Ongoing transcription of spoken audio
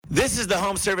This is the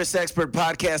Home Service Expert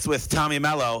Podcast with Tommy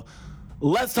Mello.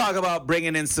 Let's talk about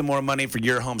bringing in some more money for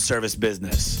your home service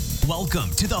business. Welcome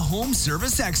to the Home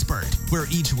Service Expert, where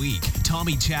each week,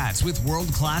 Tommy chats with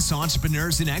world-class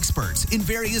entrepreneurs and experts in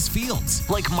various fields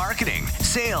like marketing,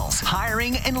 sales,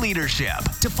 hiring, and leadership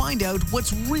to find out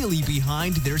what's really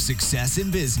behind their success in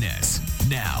business.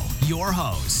 Now, your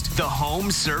host, the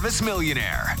Home Service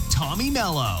Millionaire, Tommy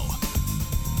Mello.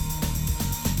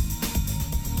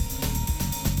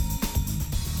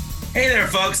 Hey there,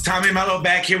 folks. Tommy Mello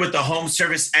back here with the Home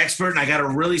Service Expert, and I got a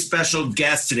really special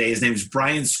guest today. His name is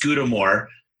Brian Scudamore,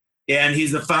 and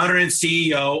he's the founder and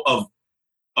CEO of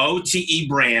O2E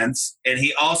Brands, and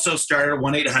he also started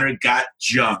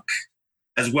 1-800-GOT-JUNK,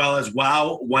 as well as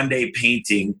Wow One Day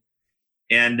Painting,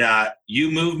 and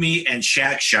You Move Me and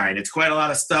Shack Shine. It's quite a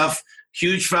lot of stuff,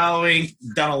 huge following,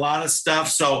 done a lot of stuff.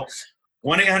 So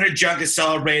 1-800-JUNK has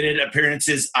celebrated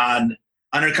appearances on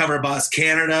Undercover Boss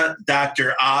Canada,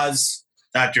 Dr. Oz,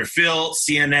 Dr. Phil,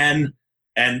 CNN,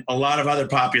 and a lot of other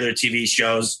popular TV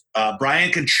shows.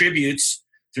 Brian contributes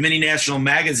to many national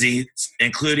magazines,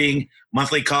 including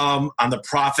monthly column on The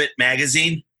Prophet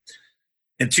magazine.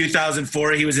 In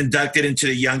 2004, he was inducted into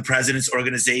the Young Presidents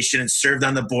Organization and served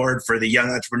on the board for the Young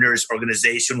Entrepreneurs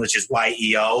Organization, which is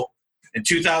YEO. In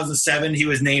 2007, he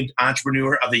was named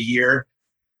Entrepreneur of the Year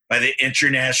by the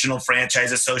International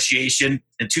Franchise Association.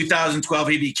 In 2012,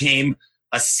 he became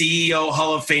a CEO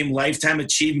Hall of Fame Lifetime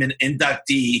Achievement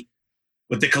inductee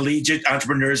with the Collegiate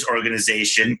Entrepreneurs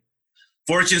Organization,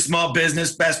 Fortune Small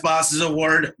Business Best Bosses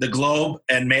Award, the Globe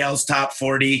and Mail's Top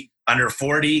 40 Under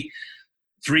 40,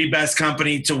 3 Best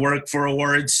Company to Work for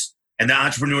Awards, and the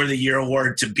Entrepreneur of the Year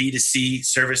Award to B2C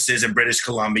Services in British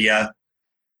Columbia.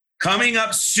 Coming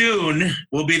up soon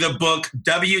will be the book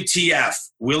WTF,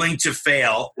 Willing to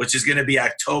Fail, which is going to be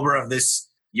October of this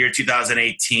year,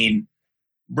 2018.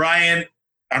 Brian,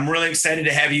 I'm really excited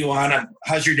to have you on.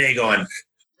 How's your day going?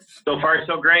 So far,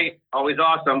 so great. Always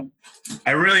awesome.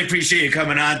 I really appreciate you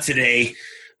coming on today.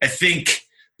 I think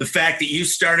the fact that you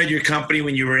started your company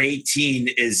when you were 18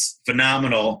 is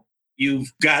phenomenal.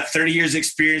 You've got 30 years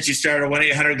experience. You started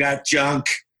 1-800-GOT-JUNK.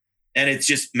 And it's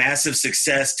just massive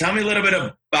success. Tell me a little bit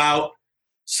about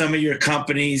some of your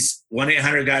companies,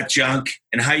 1-800-GOT-JUNK,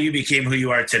 and how you became who you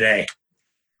are today.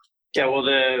 Yeah, well,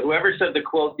 whoever said the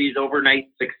quote, "These overnight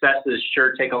successes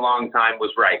sure take a long time,"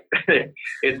 was right.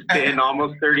 It's been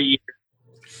almost 30 years,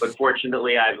 but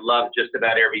fortunately, I've loved just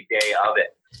about every day of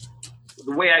it.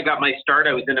 The way I got my start,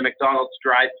 I was in a McDonald's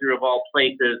drive-thru of all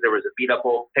places. There was a beat-up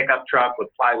old pickup truck with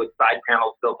plywood side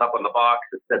panels built up on the box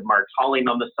that said Mark's Hauling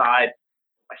on the side.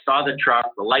 I saw the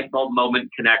truck, the light bulb moment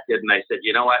connected, and I said,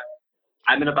 you know what?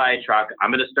 I'm going to buy a truck.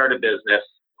 I'm going to start a business.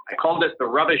 I called it the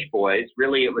Rubbish Boys.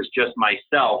 Really, it was just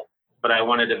myself, but I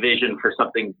wanted a vision for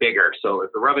something bigger. So it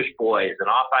was the Rubbish Boys, and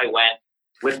off I went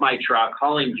with my truck,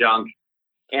 hauling junk.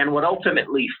 And what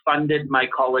ultimately funded my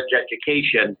college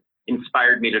education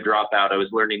inspired me to drop out. I was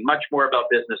learning much more about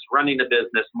business, running a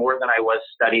business, more than I was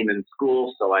studying in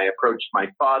school. So I approached my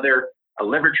father, a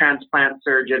liver transplant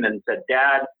surgeon, and said,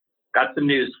 Dad, got some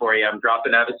news for you. I'm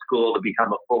dropping out of school to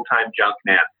become a full-time junk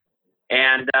man.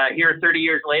 And here 30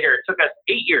 years later, it took us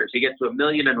 8 years to get to $1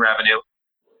 million in revenue.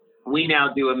 We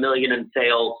now do $1 million in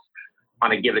sales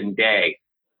on a given day.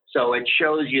 So it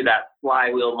shows you that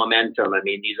flywheel momentum. I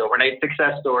mean, these overnight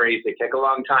success stories, they take a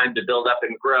long time to build up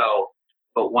and grow.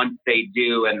 But once they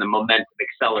do and the momentum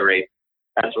accelerates,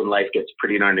 that's when life gets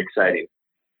pretty darn exciting.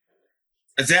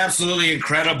 It's absolutely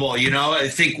incredible. You know, I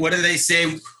think, what do they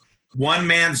say? One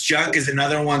man's junk is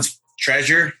another one's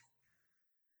treasure.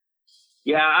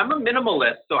 Yeah, I'm a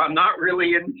minimalist, so I'm not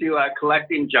really into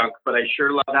collecting junk, but I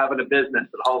sure love having a business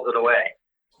that hauls it away.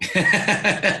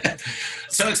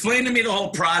 So explain to me the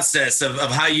whole process of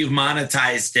how you've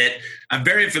monetized it. I'm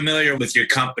very familiar with your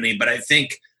company, but I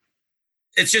think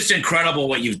it's just incredible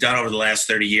what you've done over the last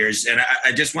 30 years. And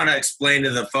I just want to explain to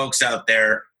the folks out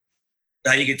there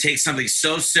how you can take something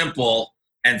so simple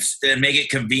and make it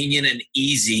convenient and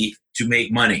easy to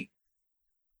make money.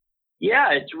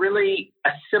 Yeah, it's really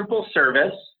a simple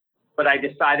service, but I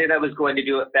decided I was going to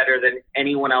do it better than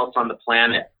anyone else on the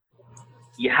planet.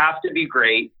 You have to be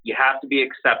great. You have to be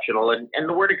exceptional. And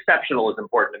the word exceptional is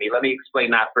important to me. Let me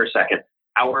explain that for a second.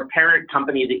 Our parent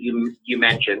company that you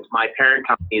mentioned, my parent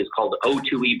company is called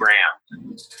O2E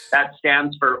Brands. That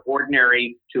stands for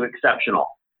ordinary to exceptional.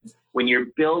 When you're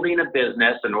building a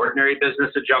business, an ordinary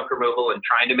business of junk removal, and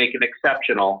trying to make it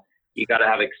exceptional, you got to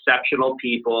have exceptional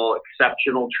people,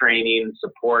 exceptional training,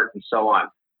 support, and so on.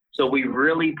 So we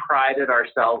really prided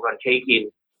ourselves on taking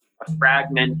a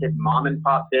fragmented mom and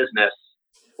pop business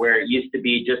where it used to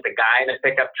be just a guy in a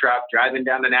pickup truck driving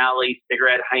down an alley,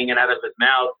 cigarette hanging out of his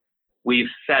mouth, We've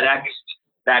FedExed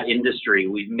that industry.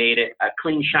 We've made it a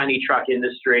clean, shiny truck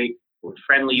industry with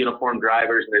friendly uniformed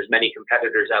drivers, and there's many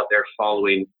competitors out there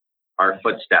following our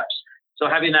footsteps. So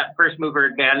having that first mover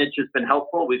advantage has been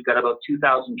helpful. We've got about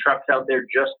 2,000 trucks out there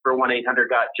just for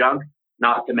 1-800-GOT-JUNK,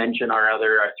 not to mention our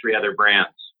 3 other brands.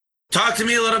 Talk to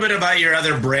me a little bit about your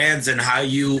other brands and how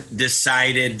you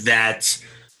decided that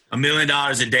 $1 million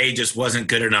a day just wasn't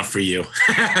good enough for you.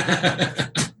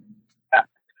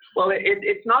 Well,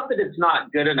 it's not that it's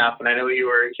not good enough, and I know you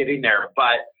were kidding there,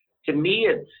 but to me,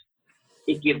 it's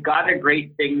if you've got a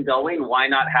great thing going, why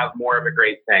not have more of a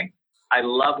great thing? I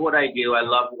love what I do. I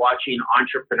love watching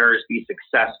entrepreneurs be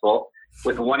successful.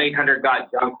 With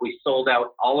 1-800-GOT-JUNK, we sold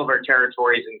out all of our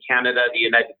territories in Canada, the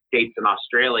United States, and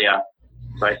Australia.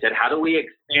 So I said, how do we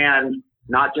expand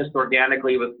not just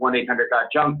organically with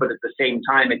 1-800-GOT-JUNK, but at the same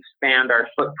time expand our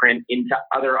footprint into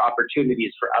other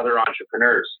opportunities for other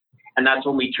entrepreneurs? And that's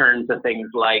when we turn to things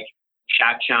like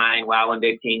Shack Shine, Wow One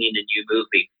Day Painting, and You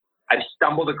Movie. I've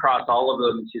stumbled across all of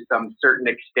them to some certain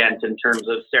extent in terms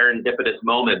of serendipitous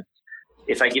moments.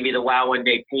 If I give you the Wow One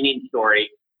Day Painting story,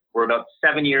 we're about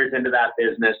 7 years into that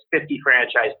business, 50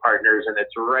 franchise partners, and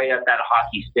it's right at that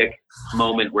hockey stick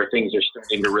moment where things are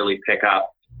starting to really pick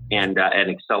up and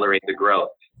accelerate the growth.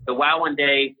 The Wow One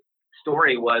Day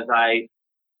story was I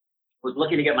was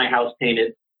looking to get my house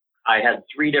painted. I had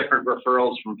 3 different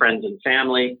referrals from friends and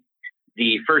family.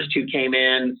 The first 2 came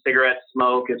in, cigarette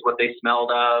smoke is what they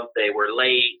smelled of. They were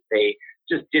late. They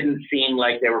just didn't seem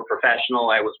like they were professional.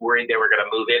 I was worried they were going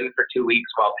to move in for 2 weeks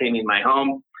while painting my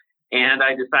home. And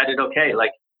I decided, okay,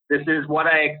 this is what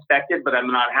I expected, but I'm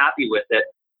not happy with it.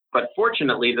 But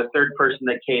fortunately, the third person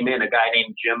that came in, a guy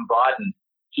named Jim Bodden,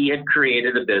 he had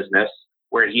created a business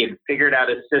where he had figured out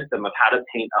a system of how to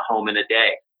paint a home in a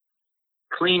day.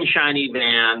 Clean, shiny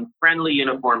van, friendly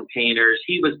uniform painters.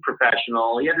 He was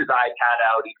professional. He had his iPad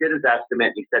out. He did his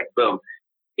estimate. He said, boom,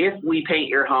 if we paint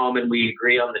your home and we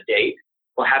agree on the date,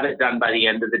 we'll have it done by the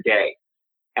end of the day.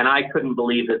 And I couldn't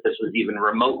believe that this was even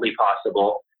remotely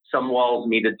possible. Some walls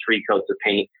needed 3 coats of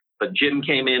paint, but Jim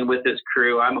came in with his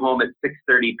crew. I'm home at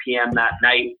 6:30 p.m. that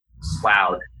night.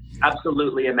 Wow,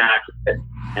 absolutely immaculate.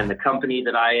 And the company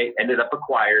that I ended up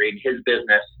acquiring, his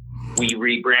business, we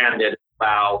rebranded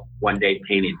Wow One Day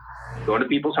Painting. Going to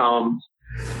people's homes,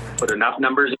 put enough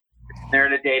numbers in there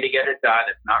in a day to get it done.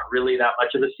 It's not really that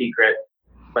much of a secret,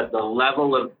 but the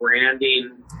level of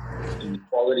branding and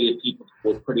quality of people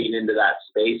we're putting into that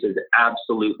space is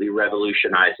absolutely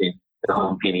revolutionizing the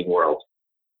home painting world.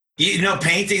 You know,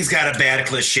 painting's got a bad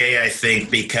cliche, I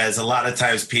think, because a lot of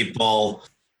times people,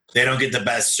 they don't get the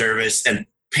best service. And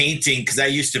painting, because I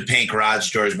used to paint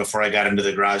garage doors before I got into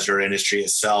the garage door industry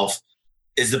itself,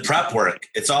 is the prep work.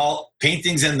 It's all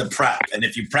painting's in the prep. And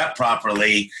if you prep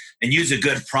properly and use a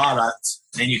good product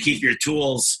and you keep your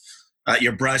tools,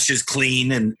 your brushes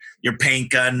clean and your paint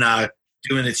gun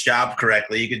doing its job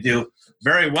correctly, you could do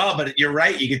very well. But you're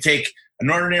right. You could take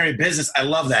an ordinary business. I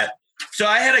love that. So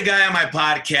I had a guy on my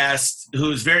podcast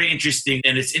who's very interesting,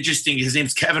 and it's interesting. His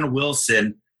name's Kevin Wilson,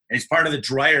 and he's part of the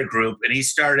Dryer Group, and he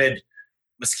started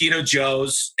Mosquito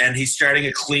Joe's, and he's starting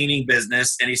a cleaning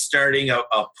business, and he's starting a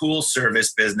pool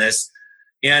service business.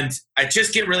 And I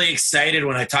just get really excited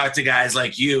when I talk to guys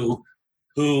like you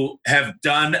who have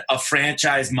done a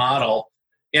franchise model.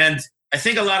 And I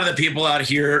think a lot of the people out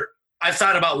here, I've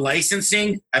thought about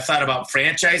licensing, I've thought about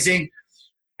franchising,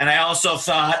 and I also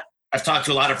thought, I've talked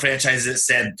to a lot of franchises that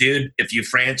said, dude, if you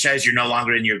franchise, you're no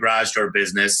longer in your garage door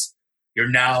business. You're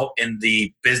now in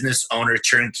the business owner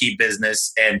turnkey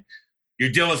business, and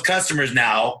you're dealing with customers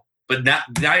now, but now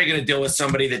you're going to deal with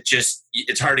somebody that just,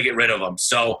 it's hard to get rid of them.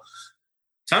 So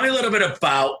tell me a little bit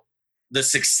about the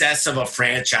success of a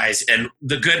franchise and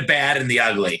the good, bad, and the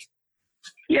ugly.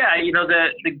 Yeah, you know, the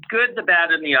good, the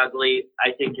bad, and the ugly,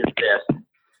 I think, is this.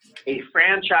 A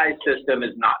franchise system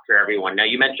is not for everyone. Now,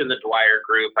 you mentioned the Dwyer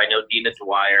Group. I know Dina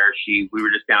Dwyer. We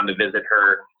were just down to visit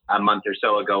her a month or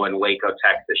so ago in Waco,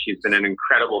 Texas. She's been an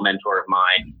incredible mentor of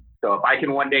mine. So if I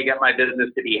can one day get my business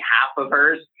to be half of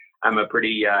hers, I'm a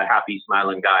pretty happy,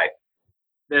 smiling guy.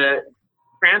 The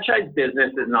franchise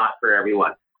business is not for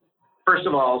everyone. First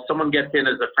of all, someone gets in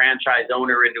as a franchise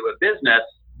owner into a business,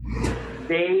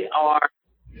 they are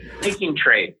making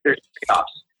trades. There's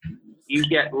trade-offs. You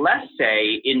get less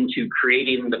say into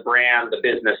creating the brand, the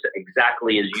business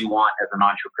exactly as you want as an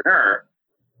entrepreneur,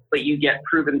 but you get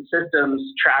proven systems,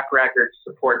 track records,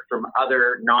 support from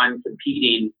other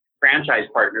non-competing franchise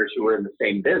partners who are in the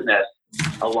same business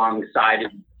alongside.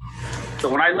 So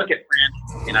when I look at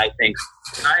franchising, I think,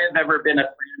 would I have ever been a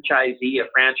franchisee, a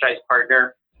franchise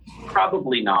partner?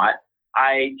 Probably not.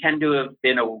 I tend to have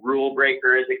been a rule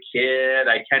breaker as a kid.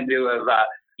 I tend to have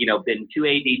been too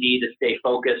ADD to stay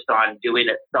focused on doing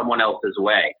it someone else's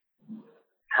way.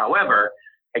 However,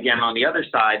 again, on the other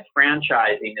side,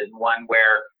 franchising is one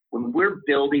where when we're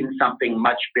building something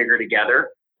much bigger together,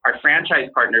 our franchise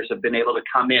partners have been able to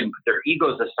come in, put their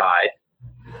egos aside,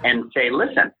 and say,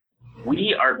 listen,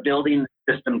 we are building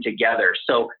the system together.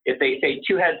 So if they say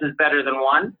 2 heads is better than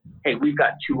 1, hey, we've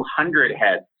got 200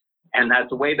 heads, and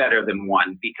that's way better than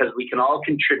 1, because we can all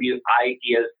contribute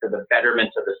ideas to the betterment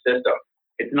of the system.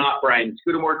 It's not Brian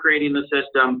Scudamore creating the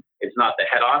system. It's not the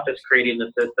head office creating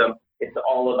the system. It's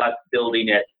all of us building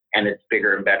it, and it's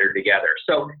bigger and better together.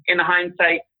 So in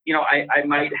hindsight, I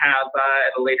might have,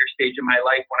 at a later stage in my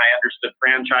life when I understood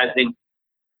franchising,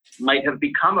 might have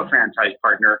become a franchise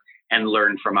partner and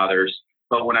learned from others.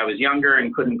 But when I was younger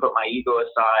and couldn't put my ego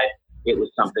aside, it was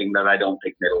something that I don't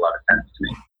think made a lot of sense to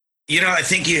me. I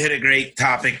think you hit a great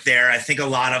topic there. I think a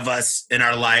lot of us in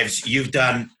our lives, you've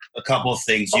done a couple of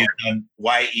things. You've done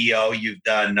YEO, you've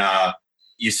done,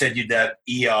 you said you did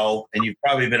EO, and you've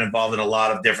probably been involved in a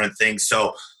lot of different things.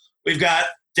 So we've got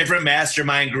different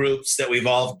mastermind groups that we've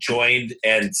all joined.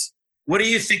 And what do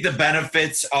you think the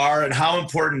benefits are, and how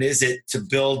important is it to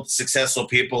build successful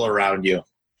people around you?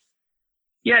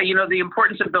 Yeah, the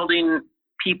importance of building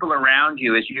people around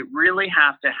you is you really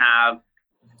have to have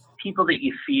people that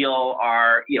you feel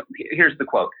are, here's the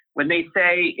quote. When they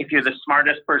say, if you're the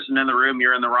smartest person in the room,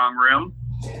 you're in the wrong room,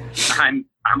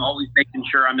 I'm always making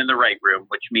sure I'm in the right room,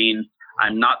 which means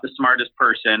I'm not the smartest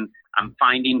person. I'm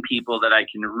finding people that I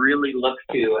can really look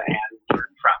to and learn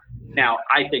from. Now,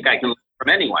 I think I can learn from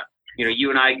anyone. You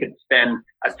and I could spend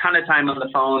a ton of time on the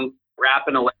phone,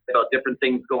 rapping away about different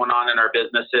things going on in our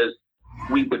businesses.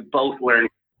 We would both learn from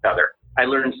each other. I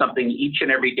learn something each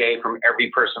and every day from every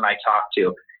person I talk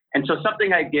to. And so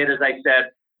something I did is I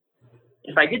said,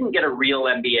 if I didn't get a real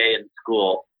MBA in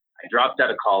school, I dropped out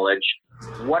of college,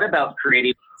 what about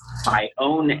creating my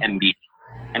own MBA?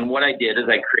 And what I did is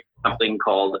I created something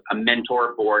called a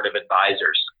mentor board of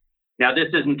advisors. Now, this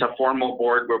isn't a formal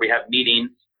board where we have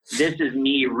meetings. This is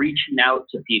me reaching out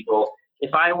to people.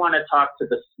 If I want to talk to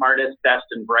the smartest, best,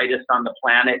 and brightest on the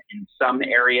planet in some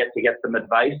area to get some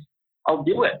advice, I'll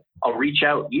do it. I'll reach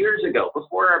out. Years ago,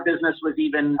 before our business was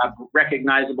even a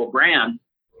recognizable brand,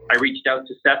 I reached out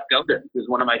to Seth Godin, who's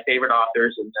one of my favorite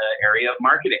authors in the area of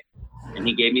marketing. And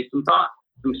he gave me some thought,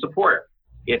 some support.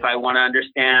 If I want to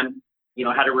understand,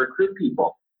 how to recruit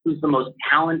people, who's the most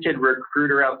talented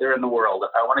recruiter out there in the world? If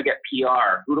I want to get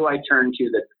PR, who do I turn to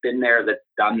that's been there, that's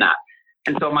done that?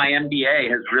 And so my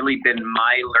MBA has really been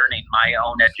my learning, my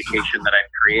own education that I've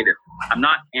created. I'm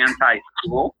not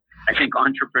anti-school. I think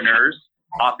entrepreneurs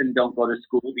often don't go to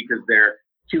school because they're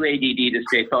too ADD to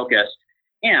stay focused.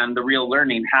 And the real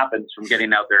learning happens from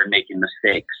getting out there and making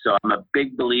mistakes. So I'm a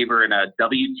big believer in a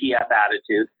WTF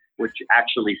attitude, which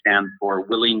actually stands for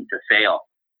willing to fail.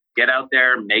 Get out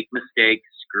there, make mistakes,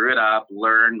 screw it up,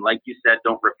 learn. Like you said,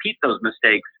 don't repeat those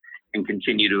mistakes and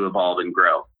continue to evolve and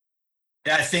grow.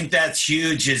 Yeah, I think that's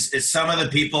huge is some of the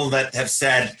people that have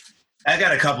said, I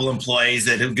got a couple employees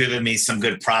that have given me some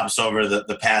good props over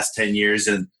the past 10 years.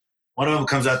 And one of them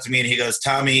comes up to me and he goes,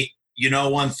 Tommy,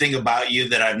 one thing about you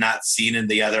that I've not seen in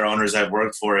the other owners I've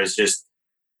worked for is just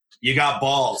you got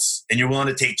balls and you're willing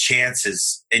to take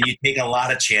chances, and you take a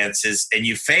lot of chances and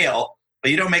you fail,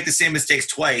 but you don't make the same mistakes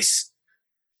twice.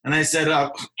 And I said,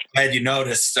 oh, glad you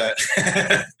noticed.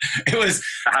 It was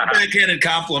a backhanded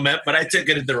compliment, but I took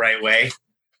it the right way.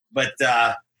 But,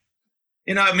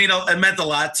 it meant a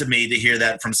lot to me to hear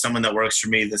that from someone that works for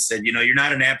me that said, you're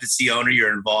not an absentee owner,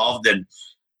 you're involved. And,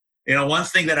 one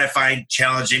thing that I find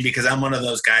challenging, because I'm one of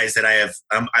those guys that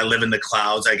I live in the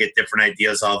clouds. I get different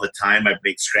ideas all the time. I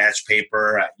make scratch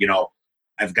paper.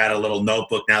 I've got a little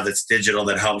notebook now that's digital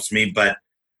that helps me. But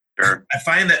I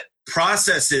find that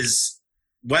processes,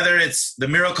 whether it's the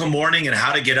miracle morning and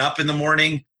how to get up in the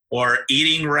morning, or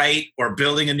eating right, or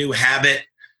building a new habit,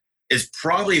 is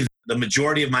probably the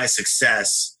majority of my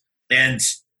success. And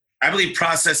I believe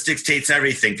process dictates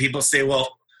everything. People say,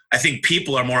 well, I think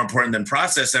people are more important than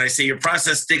process. And I say your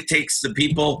process dictates the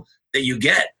people that you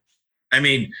get. I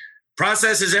mean,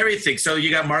 process is everything. So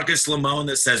you got Marcus Limon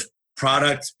that says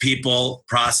product, people,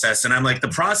 process. And I'm like, the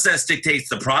process dictates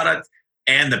the product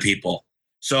and the people.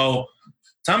 So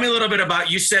tell me a little bit about,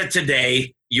 you said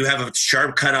today you have a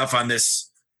sharp cutoff on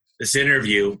this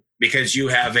interview because you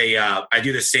have I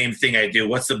do the same thing I do.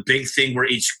 What's the big thing where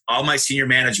all my senior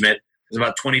management, there's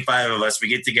about 25 of us, we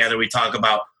get together, we talk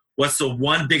about what's the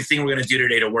one big thing we're going to do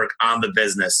today to work on the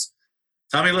business.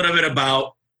 Tell me a little bit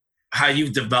about how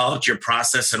you've developed your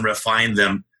process and refined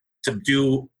them to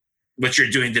do what you're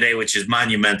doing today, which is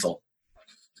monumental.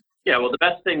 Yeah, well, the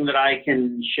best thing that I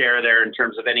can share there in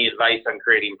terms of any advice on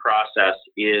creating process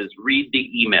is read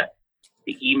the E-Myth.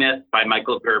 The E-Myth by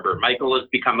Michael Gerber. Michael has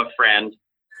become a friend.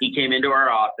 He came into our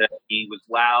office. He was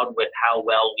loud with how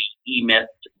well we E-Mythed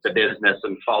the business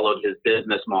and followed his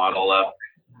business model of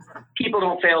people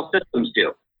don't fail, systems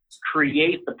do.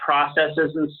 Create the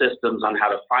processes and systems on how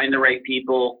to find the right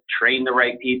people, train the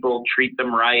right people, treat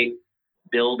them right,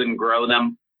 build and grow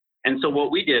them. And so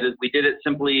what we did is we did it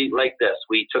simply like this.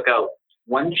 We took out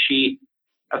one sheet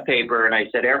of paper and I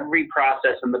said, every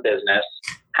process in the business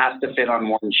has to fit on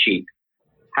one sheet.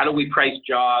 How do we price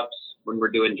jobs when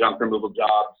we're doing junk removal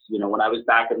jobs? You know, when I was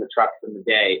back in the trucks in the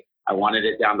day, I wanted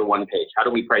it down to one page. How do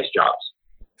we price jobs?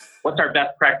 What's our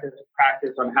best practice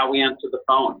on how we answer the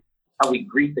phone? How we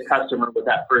greet the customer with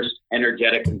that first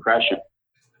energetic impression?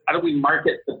 How do we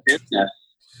market the business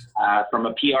from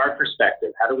a PR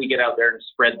perspective? How do we get out there and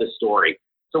spread the story?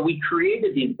 So we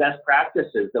created these best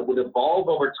practices that would evolve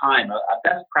over time. A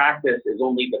best practice is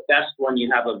only the best one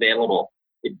you have available.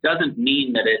 It doesn't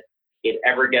mean that it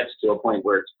ever gets to a point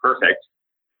where it's perfect.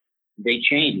 They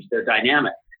change, they're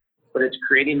dynamic, but it's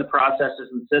creating the processes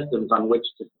and systems on which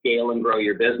to scale and grow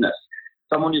your business.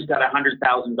 Someone who's got a $100,000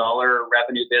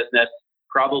 revenue business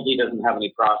probably doesn't have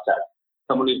any process.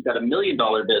 Someone who's got $1 million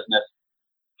business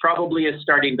probably is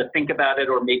starting to think about it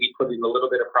or maybe putting a little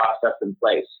bit of process in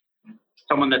place.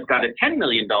 Someone that's got a $10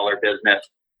 million business,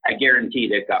 I guarantee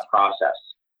they've got process.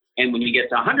 And when you get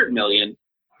to 100 million,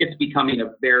 it's becoming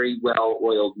a very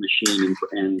well-oiled machine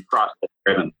and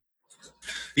process-driven.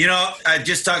 You know, I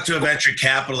just talked to a venture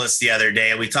capitalist the other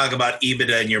day, and we talk about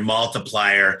EBITDA and your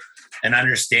multiplier and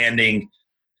understanding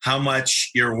how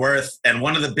much you're worth. And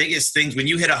one of the biggest things when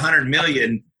you hit 100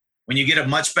 million, when you get a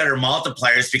much better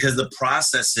multiplier, is because the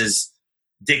processes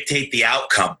dictate the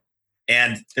outcome.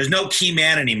 And there's no key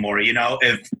man anymore. You know,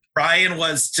 if Brian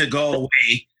was to go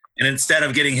away and instead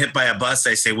of getting hit by a bus,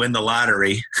 I say win the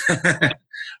lottery.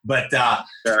 But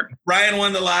Sure. Brian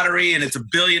won the lottery, and it's $1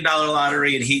 billion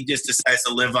lottery, and he just decides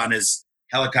to live on his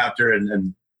helicopter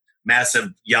and massive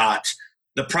yacht.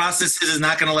 The process is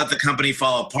not going to let the company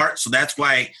fall apart. So that's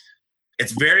why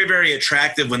it's very, very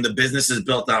attractive when the business is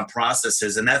built on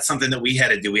processes. And that's something that we had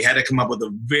to do. We had to come up with a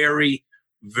very,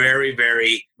 very,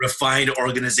 very refined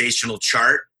organizational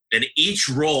chart. And each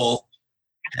role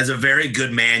has a very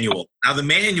good manual. Now, the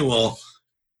manual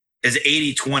is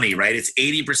 80-20, right? It's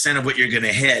 80% of what you're going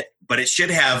to hit, but it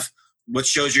should have what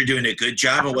shows you're doing a good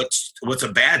job and what's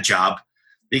a bad job.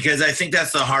 Because I think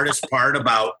that's the hardest part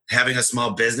about having a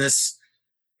small business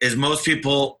is most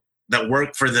people that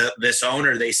work for this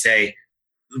owner, they say,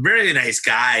 really nice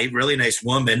guy, really nice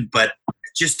woman, but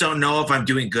just don't know if I'm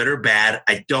doing good or bad.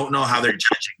 I don't know how they're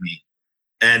judging me.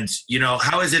 And, you know,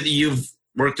 how is it that you've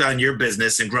worked on your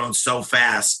business and grown so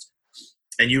fast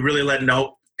and you really let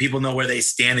people know where they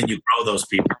stand and you grow those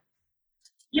people?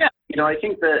 Yeah, you know, I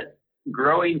think that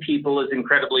growing people is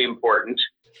incredibly important.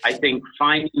 I think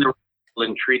finding the right people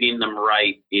and treating them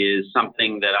right is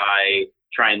something that I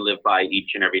try and live by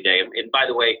each and every day. And by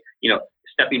the way, you know,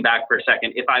 stepping back for a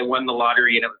second, if I won the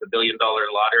lottery and it was $1 billion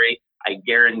lottery, I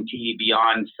guarantee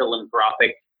beyond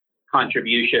philanthropic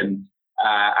contributions,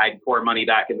 I'd pour money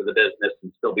back into the business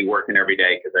and still be working every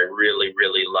day because I really,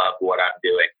 really love what I'm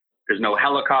doing. There's no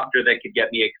helicopter that could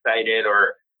get me excited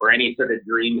or any sort of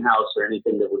dream house or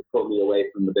anything that would pull me away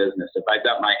from the business. If I've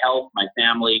got my health, my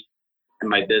family, and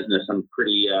my business, I'm a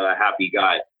pretty happy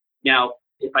guy. Now,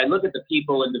 if I look at the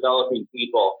people and developing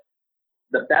people,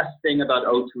 the best thing about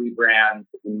O2E Brands,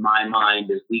 in my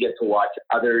mind, is we get to watch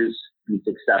others be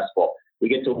successful. We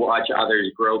get to watch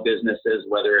others grow businesses,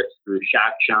 whether it's through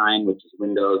Shack Shine, which is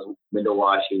window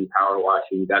washing, power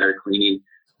washing, gutter cleaning.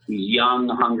 These young,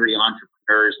 hungry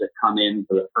entrepreneurs that come in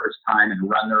for the first time and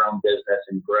run their own business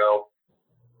and grow.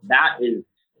 That is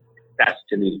best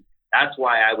to me. That's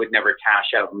why I would never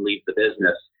cash out and leave the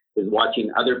business, is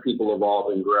watching other people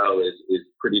evolve and grow is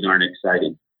pretty darn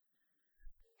exciting.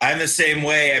 I'm the same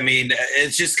way. I mean,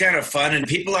 it's just kind of fun. And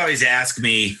people always ask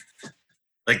me,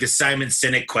 like the Simon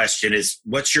Sinek question is,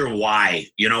 what's your why?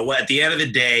 You know, what at the end of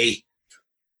the day,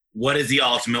 what is the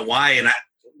ultimate why? And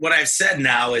what I've said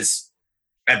now is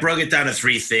I broke it down to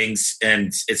 3 things,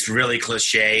 and it's really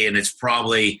cliche and it's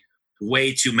probably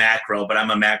way too macro, but I'm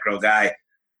a macro guy,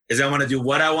 is I want to do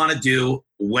what I want to do,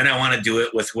 when I want to do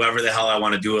it, with whoever the hell I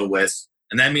want to do it with.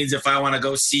 And that means if I want to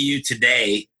go see you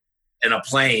today in a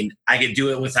plane, I can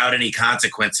do it without any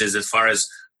consequences as far as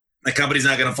the company's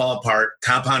not going to fall apart.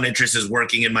 Compound interest is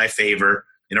working in my favor,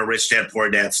 you know, rich dad, poor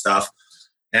dad stuff.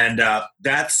 And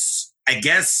that's, I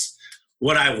guess,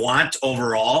 what I want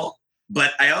overall.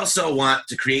 But I also want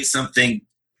to create something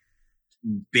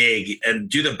big and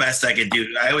do the best I could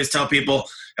do. I always tell people,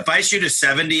 if I shoot a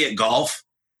 70 at golf,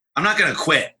 I'm not going to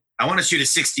quit. I want to shoot a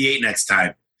 68 next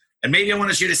time. And maybe I want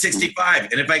to shoot a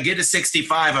 65. And if I get to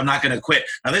 65, I'm not going to quit.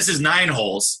 Now, this is 9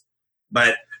 holes,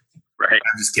 but right.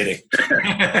 I'm just kidding.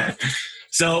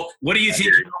 So what do you think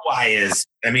your why is?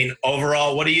 I mean,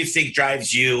 overall, what do you think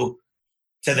drives you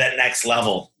to that next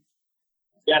level?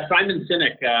 Yeah, Simon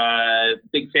Sinek,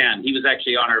 big fan. He was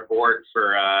actually on our board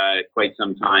for quite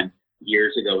some time,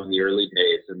 years ago in the early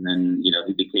days. And then,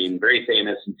 he became very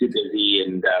famous and too busy.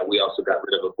 And we also got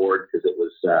rid of a board because it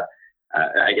was,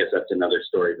 I guess that's another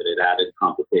story, but it added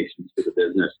complications to the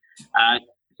business.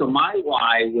 So my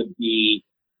why would be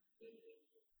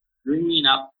dreaming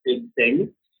up big things,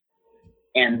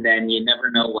 and then you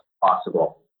never know what's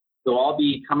possible. So I'll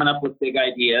be coming up with big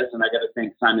ideas, and I got to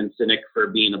thank Simon Sinek for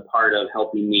being a part of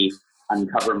helping me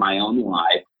uncover my own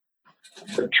why.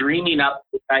 But dreaming up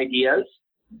big ideas,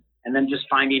 and then just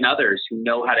finding others who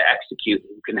know how to execute,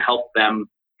 who can help them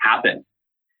happen.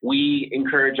 We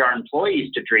encourage our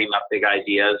employees to dream up big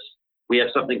ideas. We have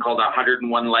something called a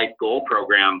 101 Life Goal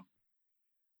Program,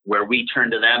 where we turn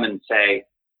to them and say,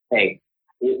 hey,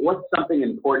 what's something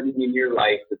important in your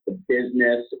life that the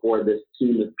business or this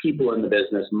team of people in the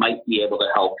business might be able to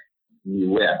help you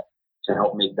with to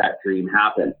help make that dream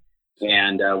happen?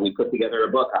 And we put together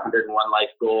a book, 101 Life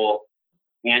Goal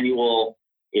Annual,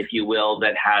 if you will,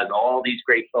 that has all these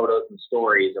great photos and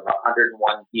stories of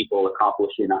 101 people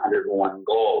accomplishing 101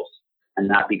 goals. And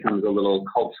that becomes a little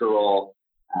cultural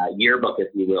yearbook, if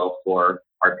you will, for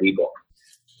our people.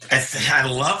 I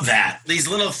love that. These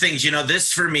little things,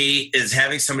 this for me is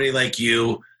having somebody like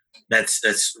you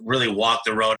that's really walked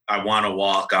the road I want to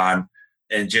walk on.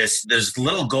 And just there's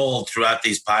little gold throughout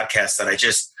these podcasts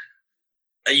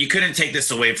that you couldn't take this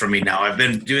away from me now. I've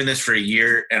been doing this for a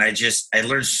year, and I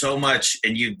learned so much,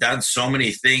 and you've done so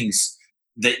many things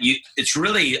that it's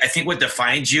really, I think what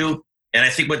defines you, and I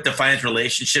think what defines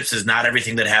relationships is not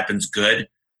everything that happens good.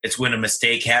 It's when a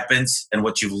mistake happens and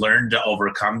what you've learned to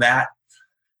overcome that.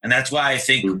 And that's why I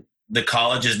think the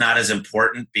college is not as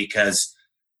important, because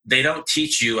they don't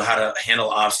teach you how to handle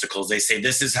obstacles. They say,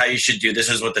 this is how you should do. This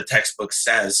is what the textbook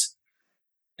says.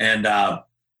 And, I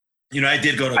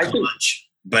did go to college,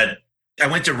 but I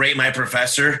went to rate my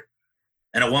professor.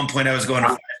 And at one point I was going to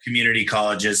 5 community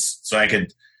colleges so I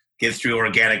could get through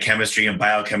organic chemistry and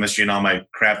biochemistry and all my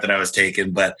crap that I was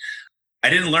taking. But I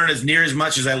didn't learn near as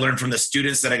much as I learned from the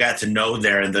students that I got to know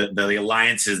there and the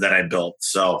alliances that I built.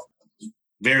 So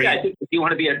I think if you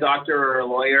want to be a doctor or a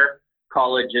lawyer,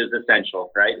 college is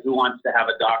essential, right? Who wants to have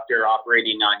a doctor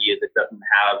operating on you that doesn't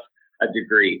have a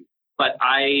degree? But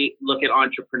I look at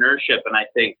entrepreneurship and I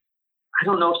think, I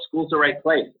don't know if school's the right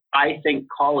place. I think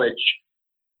college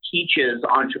teaches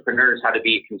entrepreneurs how to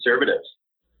be conservatives.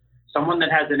 Someone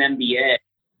that has an MBA,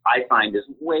 I find, is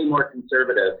way more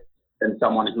conservative than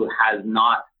someone who has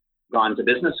not gone to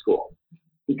business school,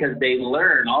 because they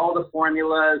learn all the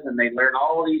formulas and they learn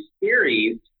all these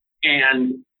theories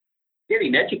and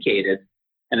getting educated.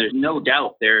 And there's no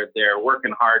doubt they're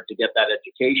working hard to get that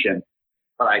education.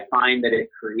 But I find that it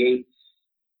creates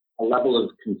a level of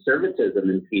conservatism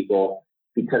in people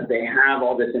because they have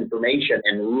all this information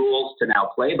and rules to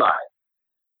now play by.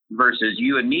 Versus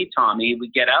you and me, Tommy, we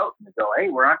get out and go, hey,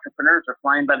 we're entrepreneurs, we're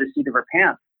flying by the seat of our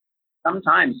pants.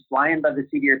 Sometimes flying by the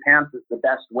seat of your pants is the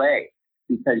best way,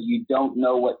 because you don't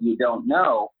know what you don't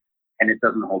know, and it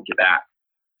doesn't hold you back.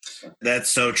 That's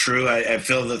so true. I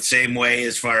feel the same way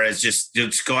as far as just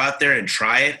go out there and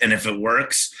try it. And if it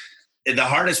works, the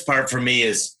hardest part for me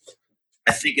is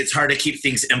I think it's hard to keep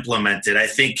things implemented. I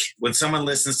think when someone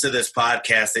listens to this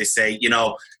podcast, they say,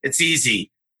 it's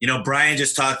easy. Brian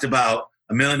just talked about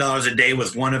 $1 million a day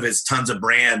with one of his tons of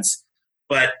brands.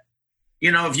 But,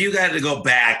 if you got to go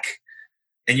back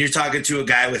and you're talking to a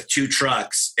guy with 2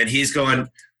 trucks and he's going,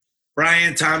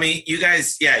 Brian, Tommy, you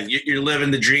guys, you're living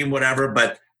the dream, whatever,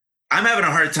 but I'm having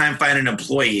a hard time finding an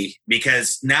employee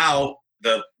because now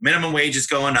the minimum wage is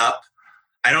going up.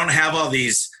 I don't have all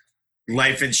these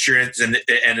life insurance and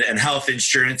health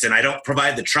insurance, and I don't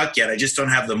provide the truck yet. I just don't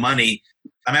have the money.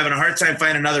 I'm having a hard time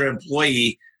finding another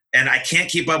employee, and I can't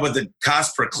keep up with the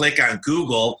cost per click on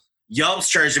Google. Yelp's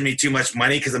charging me too much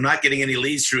money because I'm not getting any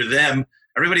leads through them.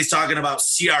 Everybody's talking about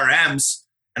CRMs,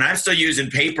 and I'm still using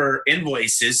paper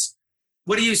invoices.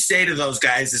 What do you say to those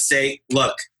guys to say,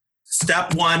 look,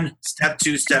 step 1, step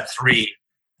 2, step 3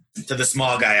 to the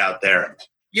small guy out there?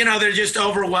 They're just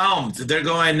overwhelmed. They're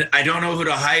going, I don't know who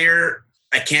to hire.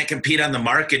 I can't compete on the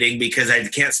marketing because I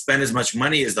can't spend as much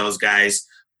money as those guys.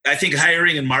 I think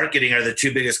hiring and marketing are the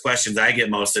 2 biggest questions I get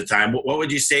most of the time. What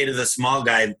would you say to the small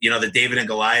guy, the David and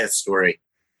Goliath story?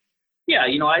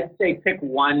 Yeah, I'd say pick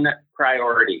one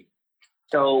priority.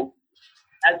 So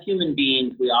as human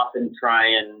beings, we often try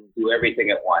and do everything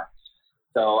at once.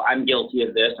 So I'm guilty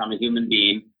of this. I'm a human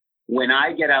being. When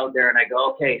I get out there and I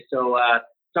go, okay, so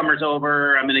summer's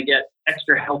over, I'm going to get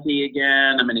extra healthy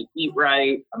again. I'm going to eat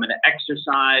right. I'm going to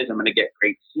exercise. I'm going to get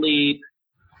great sleep.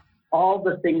 All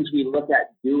the things we look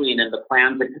at doing and the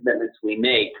plans and commitments we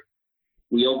make,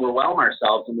 we overwhelm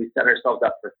ourselves and we set ourselves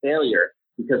up for failure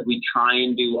because we try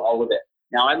and do all of it.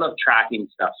 Now, I love tracking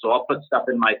stuff. So I'll put stuff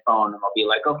in my phone and I'll be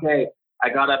like, okay, I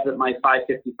got up at my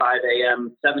 5:55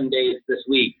 a.m. 7 days this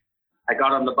week. I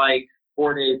got on the bike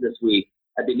 4 days this week.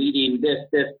 I've been eating this,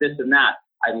 and that.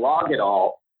 I log it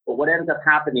all. But what ends up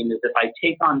happening is if I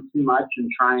take on too much and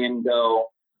try and go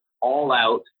all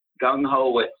out,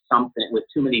 gung-ho with something, with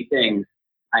too many things,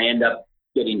 I end up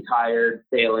getting tired,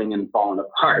 failing, and falling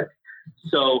apart.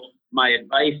 So my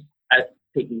advice at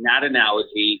taking that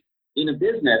analogy, in a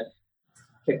business,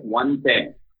 pick one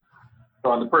thing.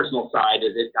 So on the personal side,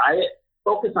 is it diet?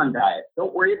 Focus on diet.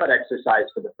 Don't worry about exercise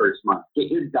for the first month.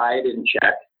 Get your diet in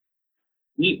check.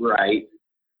 Eat right.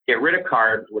 Get rid of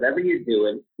carbs, whatever you're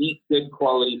doing. Eat good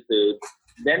quality food.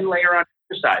 Then layer on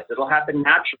exercise. It'll happen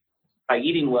naturally. By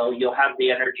eating well, you'll have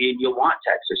the energy and you'll want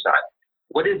to exercise.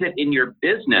 What is it in your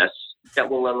business that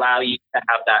will allow you to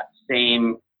have that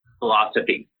same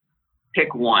philosophy?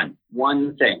 Pick one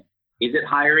thing. Is it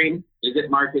hiring? Is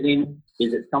it marketing?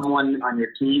 Is it someone on your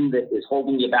team that is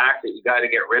holding you back that you got to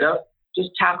get rid of? Just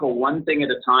tackle one thing at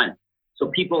a time. So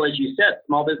people, as you said,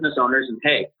 small business owners, and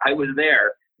hey, I was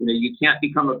there. You can't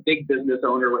become a big business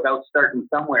owner without starting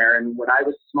somewhere. And when I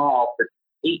was small, for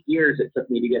 8 years, it took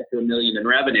me to get to $1 million in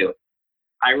revenue.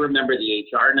 I remember the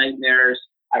HR nightmares.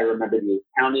 I remember the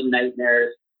accounting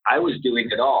nightmares. I was doing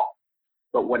it all.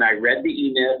 But when I read the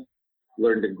email,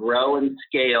 learned to grow and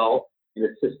scale in a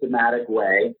systematic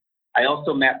way, I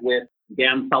also met with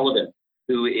Dan Sullivan,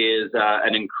 who is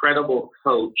an incredible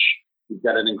coach. He's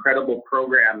got an incredible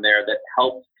program there that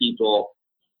helps people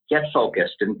get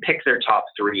focused and pick their top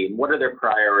three and what are their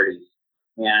priorities.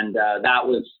 And that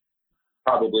was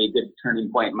probably a good turning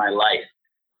point in my life.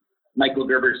 Michael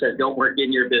Gerber said, don't work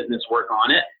in your business, work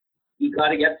on it. You got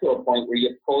to get to a point where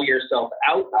you pull yourself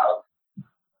out of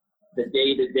the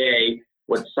day-to-day,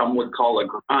 what some would call a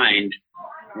grind,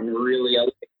 and really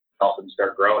elevate yourself and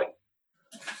start growing.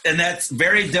 And that's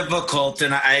very difficult,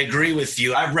 and I agree with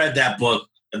you. I've read that book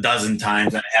a dozen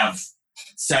times. I have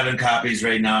 7 copies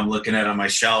right now I'm looking at on my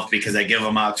shelf because I give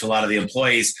them out to a lot of the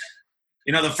employees.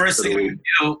 The first thing I would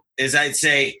do is I'd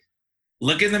say,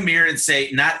 look in the mirror and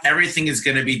say, not everything is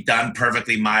going to be done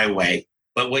perfectly my way.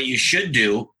 But what you should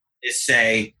do is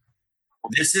say,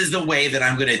 this is the way that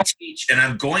I'm going to teach, and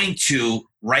I'm going to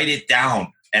write it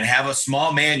down and have a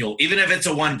small manual, even if it's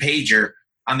a 1-pager,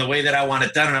 on the way that I want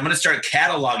it done. And I'm going to start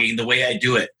cataloging the way I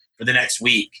do it for the next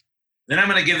week. Then I'm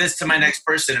going to give this to my next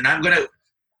person, and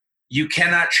you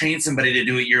cannot train somebody to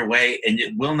do it your way, and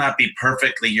it will not be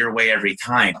perfectly your way every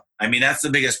time. I mean, that's the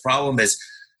biggest problem is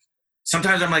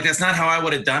sometimes I'm like, that's not how I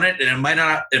would have done it. And it might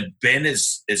not have been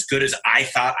as good as I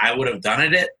thought I would have done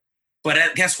it.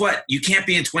 But guess what? You can't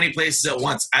be in 20 places at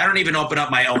once. I don't even open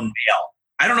up my own mail.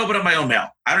 I don't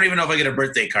even know if I get a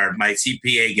birthday card. My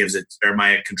CPA gives it, or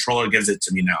my controller gives it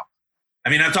to me now. I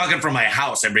mean, I'm talking from my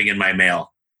house. I bring in my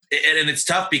mail. And it's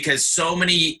tough because so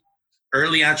many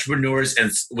early entrepreneurs,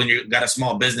 and when you've got a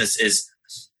small business, is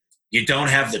you don't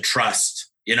have the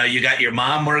trust. You got your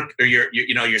mom work, or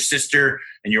your sister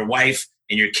and your wife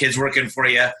and your kids working for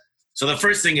you. So the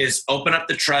first thing is open up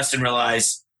the trust and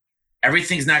realize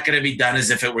everything's not going to be done as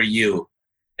if it were you.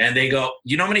 And they go,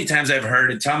 how many times I've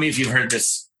heard, and tell me if you've heard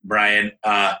this, Brian,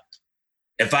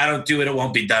 if I don't do it, it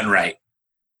won't be done right.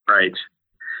 Right.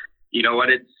 You know what?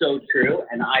 It's so true.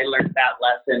 And I learned that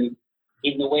lesson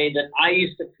in the way that I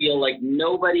used to feel like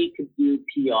nobody could do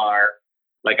PR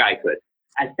like I could.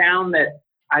 I found that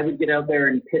I would get out there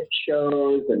and pitch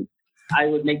shows, and I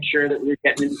would make sure that we were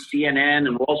getting into CNN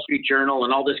and Wall Street Journal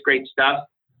and all this great stuff.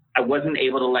 I wasn't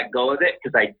able to let go of it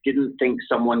because I didn't think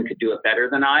someone could do it better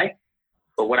than I.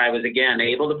 But when I was, again,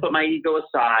 able to put my ego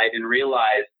aside and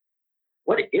realize,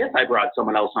 what if I brought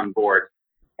someone else on board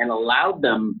and allowed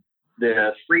them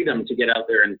the freedom to get out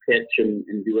there and pitch and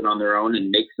do it on their own and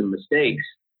make some mistakes,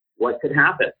 what could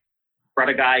happen? Brought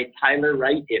a guy, Tyler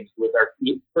Wright, in was our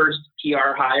first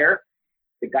PR hire.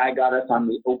 The guy got us on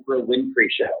the Oprah Winfrey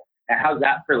show. Now, how's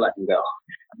that for letting go?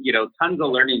 Tons of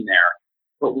learning there.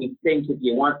 But we think if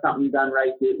you want something done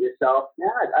right, do it yourself. Yeah,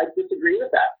 I disagree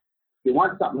with that. If you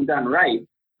want something done right,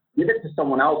 give it to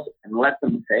someone else and let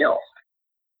them fail.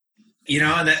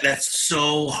 That's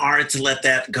so hard to let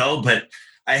that go. But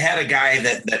I had a guy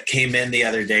that came in the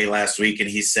other day last week, and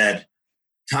he said,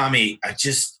 Tommy,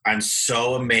 I'm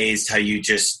so amazed how you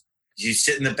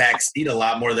sit in the back seat a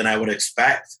lot more than I would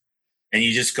expect. And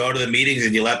you just go to the meetings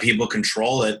and you let people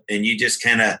control it. And you just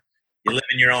you live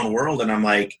in your own world. And I'm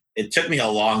like, it took me a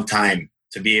long time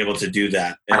to be able to do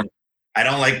that. And I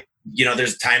don't like,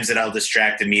 there's times that I'll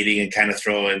distract a meeting and kind of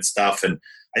throw in stuff. And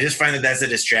I just find that that's a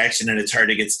distraction and it's hard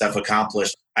to get stuff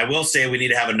accomplished. I will say we need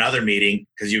to have another meeting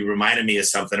because you reminded me of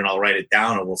something and I'll write it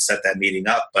down and we'll set that meeting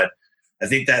up. But I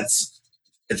think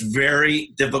it's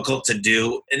very difficult to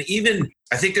do. And even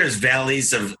I think there's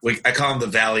valleys I call them the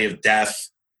valley of death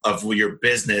of your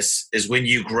business is when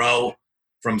you grow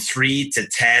from 3 to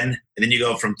 10, and then you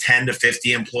go from 10 to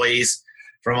 50 employees,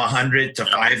 from 100 to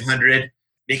 500,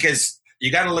 because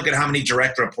you got to look at how many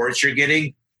direct reports you're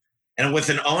getting. And with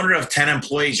an owner of 10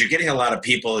 employees, you're getting a lot of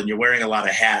people and you're wearing a lot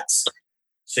of hats.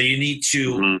 So you need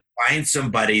to find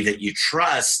somebody that you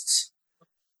trust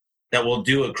that will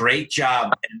do a great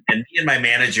job. And me and my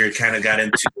manager kind of got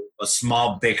into a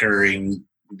small bickering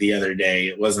the other day.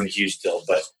 It wasn't a huge deal,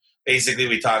 but basically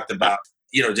we talked about,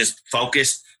 just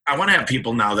focused. I want to have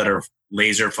people now that are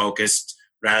laser focused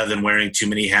rather than wearing too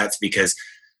many hats, because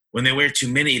when they wear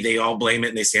too many, they all blame it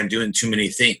and they say, I'm doing too many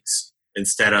things,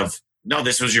 instead of, no,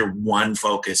 this was your one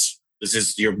focus. This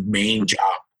is your main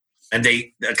job. And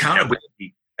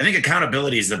accountability, I think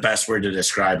accountability is the best word to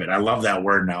describe it. I love that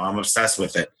word now. I'm obsessed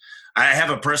with it. I have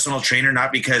a personal trainer,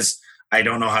 not because I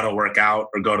don't know how to work out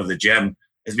or go to the gym.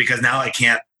 It's because now I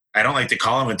don't like to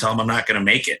call him and tell him I'm not going to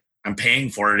make it. I'm paying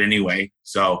for it anyway.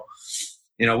 So,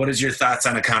 what is your thoughts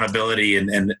on accountability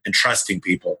and trusting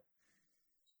people?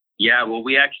 Yeah, well,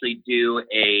 we actually do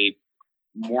a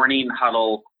morning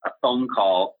huddle, a phone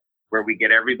call where we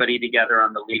get everybody together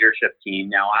on the leadership team.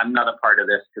 Now, I'm not a part of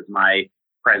this because my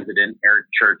president, Eric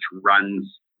Church, runs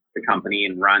the company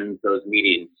and runs those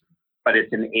meetings. But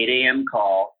it's an 8 a.m.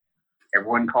 call.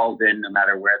 Everyone calls in no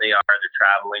matter where they are. They're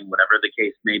traveling, whatever the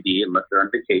case may be, unless they're on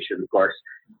vacation, of course.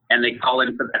 And they call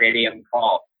in for that 8 a.m.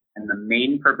 call. And the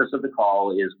main purpose of the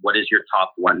call is, what is your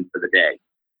top one for the day?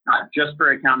 Not just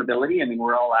for accountability. I mean,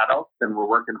 we're all adults and we're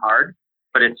working hard,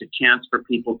 but it's a chance for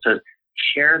people to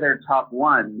share their top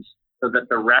ones so that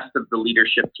the rest of the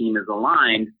leadership team is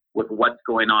aligned with what's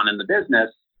going on in the business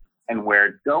and where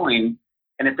it's going.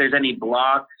 And if there's any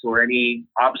blocks or any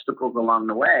obstacles along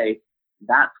the way,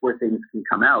 that's where things can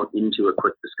come out into a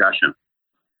quick discussion.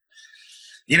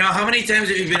 How many times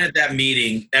have you been at that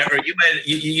meeting? Or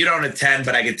you don't attend,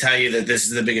 but I can tell you that this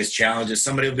is the biggest challenge. Is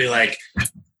somebody will be like,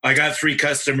 I got 3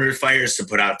 customer fires to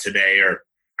put out today, or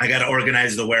I got to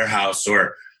organize the warehouse,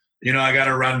 or, I got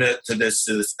to run to this.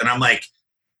 And I'm like,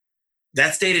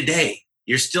 that's day to day.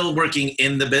 You're still working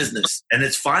in the business, and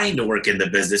it's fine to work in the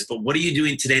business, but what are you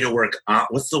doing today to work on?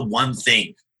 What's the one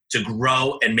thing to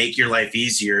grow and make your life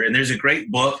easier? And there's a great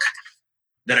book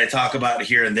that I talk about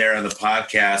here and there on the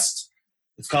podcast.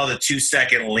 It's called The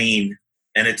 2-Second Lean,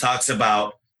 and it talks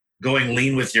about going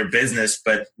lean with your business,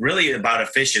 but really about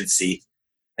efficiency.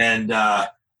 And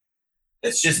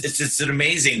it's an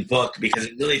amazing book because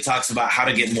it really talks about how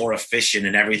to get more efficient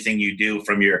in everything you do,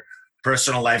 from your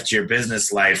personal life to your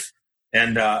business life.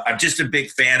 And I'm just a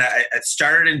big fan. I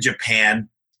started in Japan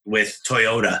with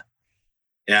Toyota,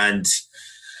 and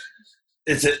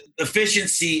it's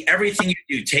efficiency. Everything you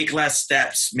do, take less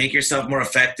steps, make yourself more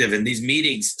effective. In these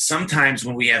meetings, sometimes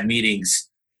when we have meetings,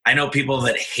 I know people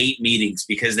that hate meetings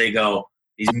because they go,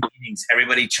 these meetings,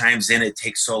 everybody chimes in. It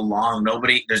takes so long.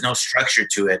 There's no structure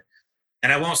to it.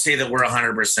 And I won't say that we're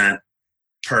 100%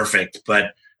 perfect,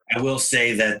 but I will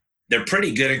say that they're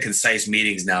pretty good and concise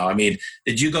meetings now. I mean,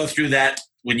 did you go through that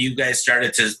when you guys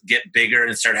started to get bigger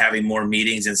and start having more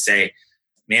meetings and say,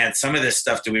 man, some of this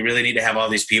stuff, do we really need to have all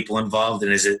these people involved?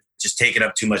 And is it just taking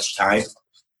up too much time?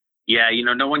 Yeah,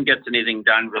 no one gets anything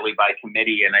done really by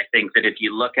committee. And I think that if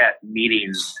you look at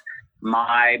meetings,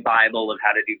 my Bible of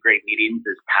how to do great meetings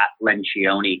is Pat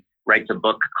Lencioni writes a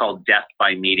book called Death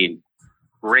by Meeting.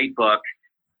 Great book.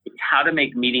 It's how to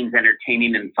make meetings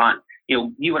entertaining and fun.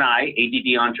 You and I,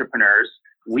 ADD entrepreneurs,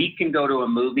 we can go to a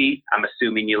movie. I'm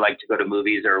assuming you like to go to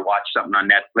movies or watch something on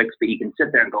Netflix, but you can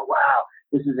sit there and go, wow,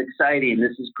 this is exciting.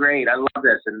 This is great. I love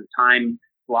this. And time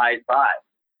flies by.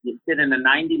 You sit in a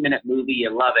 90-minute movie,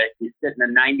 you love it. You sit in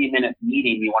a 90-minute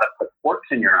meeting, you want to put forks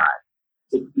in your eyes.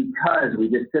 It's because we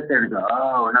just sit there and go,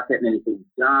 oh, we're not getting anything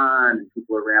done. And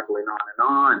people are rambling on and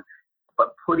on.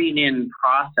 But putting in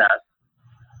process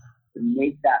to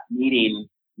make that meeting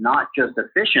not just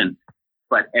efficient,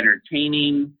 but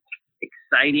entertaining,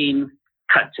 exciting,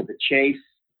 cut to the chase.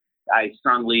 I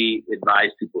strongly advise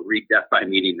people read Death by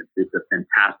Meeting. It's a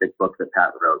fantastic book that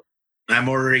Pat wrote. I'm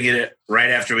ordering it right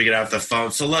after we get off the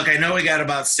phone. So look, I know we got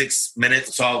about 6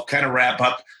 minutes, so I'll kind of wrap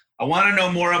up. I want to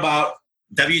know more about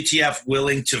WTF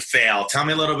Willing to Fail. Tell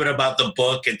me a little bit about the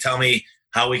book and tell me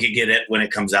how we could get it when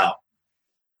it comes out.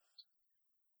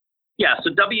 Yeah,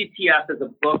 so WTF is a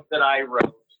book that I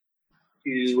wrote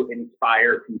to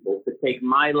inspire people to take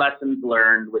my lessons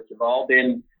learned, which have all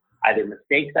been either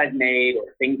mistakes I've made or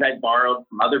things I've borrowed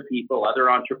from other people, other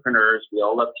entrepreneurs. We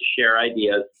all love to share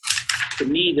ideas. To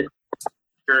me, this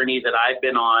journey that I've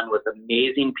been on with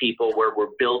amazing people where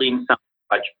we're building something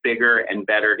much bigger and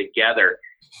better together.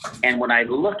 And when I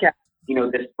look at,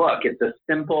 this book, it's a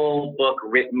simple book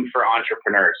written for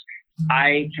entrepreneurs.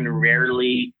 I can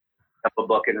rarely pick up a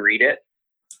book and read it.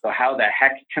 So how the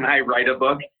heck can I write a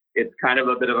book? It's kind of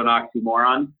a bit of an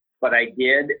oxymoron, but I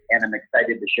did, and I'm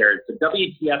excited to share it. So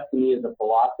WTF to me is a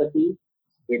philosophy.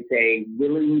 It's a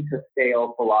willing to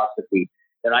fail philosophy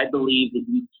that I believe that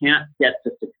you can't get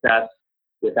to success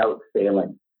without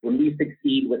failing. When we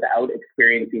succeed without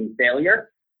experiencing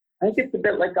failure, I think it's a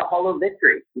bit like a hollow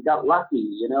victory. You got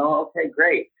lucky, okay,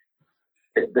 great.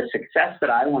 The success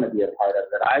that I want to be a part of,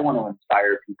 that I want to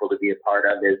inspire people to be a part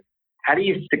of is how do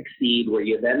you succeed where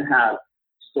you then have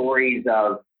stories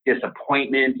of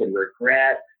disappointment and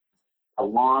regret, a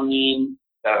longing,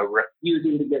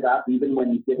 refusing to give up, even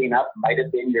when giving up might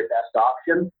have been your best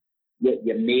option, yet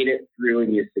you made it through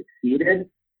and you succeeded.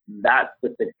 That's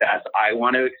the success I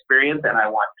want to experience, and I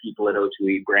want people at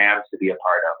O2E Brands to be a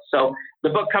part of. So the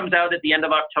book comes out at the end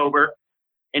of October.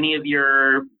 Any of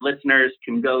your listeners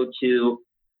can go to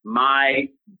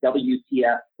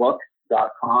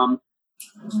mywtfbook.com.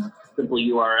 Simple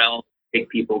URL, take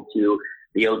people to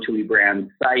the O2E Brands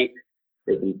site.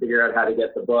 They can figure out how to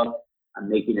get the book. I'm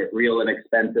making it real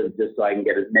inexpensive just so I can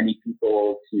get as many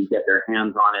people to get their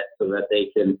hands on it so that they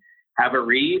can have a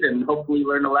read and hopefully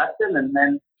learn a lesson. And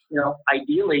then,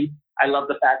 ideally, I love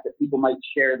the fact that people might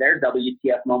share their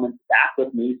WTF moments back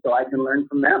with me so I can learn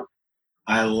from them.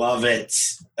 I love it.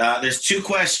 There's two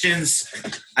questions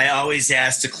I always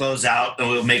ask to close out, and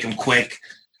we'll make them quick.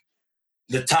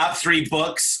 The top 3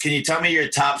 books. Can you tell me your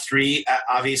top 3?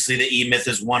 Obviously, The E-Myth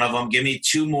is one of them. Give me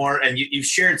 2 more. And you've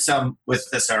shared some with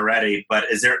us already,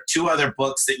 but is there 2 other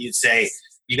books that you'd say,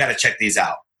 you got to check these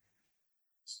out?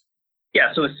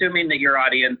 Yeah, so assuming that your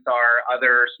audience are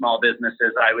other small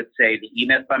businesses, I would say The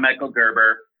E-Myth by Michael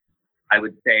Gerber. I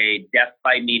would say Death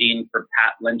by Meeting for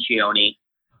Pat Lencioni.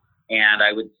 And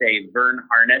I would say Vern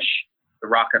Harnish, The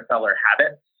Rockefeller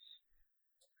Habits.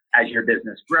 As your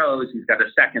business grows, he's got a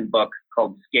second book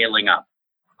called Scaling Up.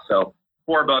 So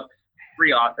 4 books,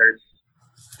 3 authors.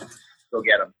 Go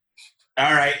get them.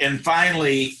 All right. And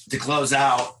finally, to close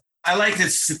out, I like to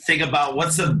think about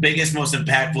what's the biggest, most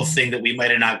impactful thing that we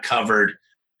might have not covered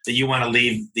that you want to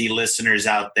leave the listeners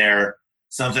out there,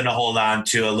 something to hold on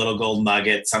to, a little gold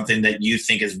nugget, something that you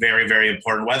think is very, very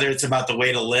important, whether it's about the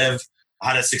way to live,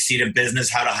 how to succeed in business,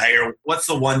 how to hire. What's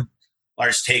the one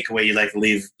large takeaway you'd like to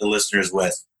leave the listeners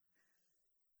with?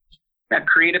 Yeah,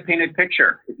 create a painted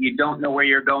picture. If you don't know where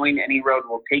you're going, any road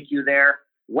will take you there.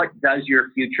 What does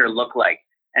your future look like?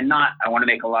 And not, I want to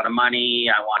make a lot of money.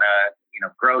 I want to,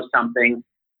 grow something.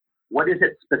 What is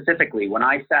it specifically? When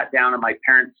I sat down in my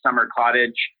parents' summer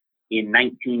cottage in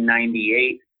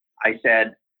 1998, I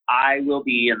said, I will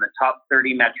be in the top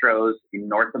 30 metros in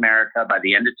North America by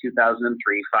the end of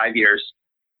 2003, 5 years.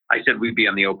 I said, we'd be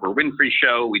on the Oprah Winfrey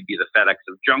Show. We'd be the FedEx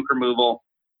of junk removal.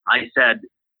 I said,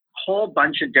 whole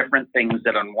bunch of different things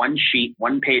that on one sheet,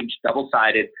 one page,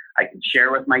 double-sided, I could share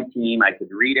with my team. I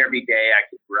could read every day. I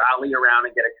could rally around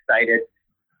and get excited.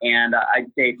 And I'd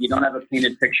say if you don't have a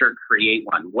painted picture, create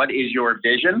one. What is your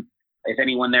vision? If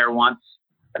anyone there wants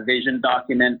a vision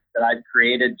document that I've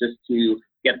created just to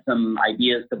get some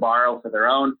ideas to borrow for their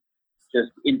own,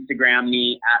 just Instagram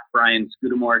me at Brian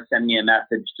Scudamore. Send me a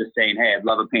message just saying, hey, I'd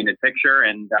love a painted picture,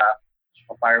 and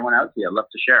I'll fire one out to you. I'd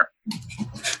love to share.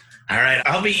 All right.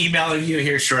 I'll be emailing you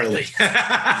here shortly.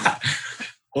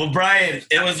 Well, Brian,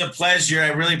 it was a pleasure. I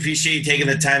really appreciate you taking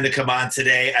the time to come on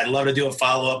today. I'd love to do a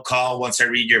follow-up call once I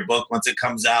read your book, once it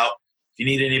comes out. If you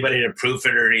need anybody to proof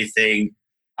it or anything,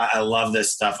 I love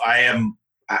this stuff. I'm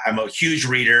a huge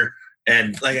reader.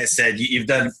 And like I said, you've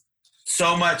done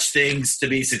so much things to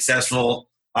be successful.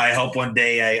 I hope one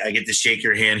day I get to shake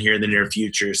your hand here in the near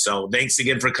future. So thanks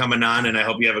again for coming on, and I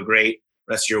hope you have a great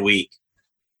rest of your week.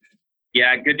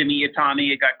 Yeah, good to meet you, Tommy.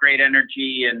 You got great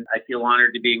energy, and I feel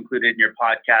honored to be included in your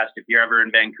podcast. If you're ever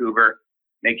in Vancouver,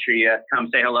 make sure you come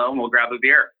say hello, and we'll grab a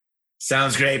beer.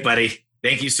 Sounds great, buddy.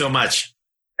 Thank you so much.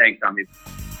 Thanks, Tommy.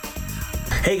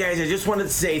 Hey guys, I just wanted to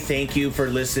say thank you for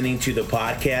listening to the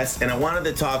podcast, and I wanted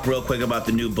to talk real quick about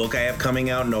the new book I have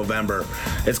coming out in November.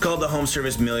 It's called The Home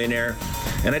Service Millionaire,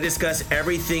 and I discuss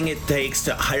everything it takes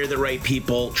to hire the right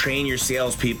people, train your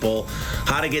salespeople,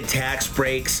 how to get tax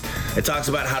breaks. It talks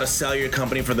about how to sell your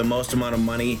company for the most amount of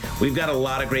money. We've got a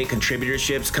lot of great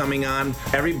contributorships coming on.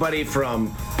 Everybody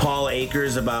from Paul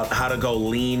Akers about how to go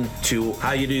lean to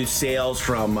how you do sales,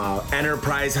 from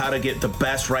enterprise, how to get the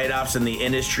best write-offs in the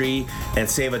industry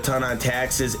and save a ton on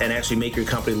taxes and actually make your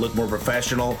company look more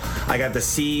professional. I got the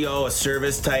CEO of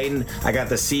Service Titan. I got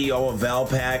the CEO of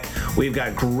Valpak. We've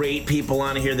got great people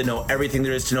on here that know everything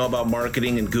there is to know about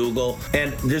marketing and Google.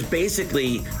 And there's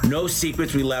basically no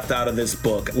secrets we left out of this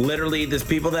book. Literally, there's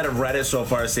people that have read it so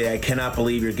far say, I cannot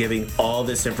believe you're giving all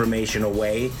this information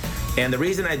away. And the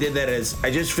reason I did that is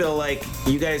I just feel like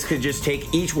you guys could just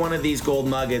take each one of these gold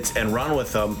nuggets and run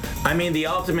with them. I mean, the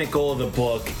ultimate goal of the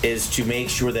book is to make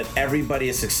sure that everybody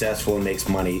is successful and makes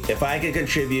money. If I could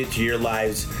contribute to your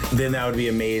lives, then that would be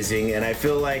amazing. And I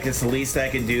feel like it's the least I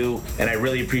can do. And I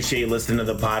really appreciate you listening to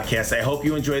the podcast. I hope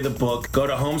you enjoy the book. Go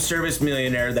to Home Service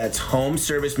Millionaire. That's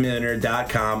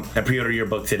homeservicemillionaire.com and pre-order your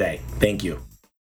book today. Thank you.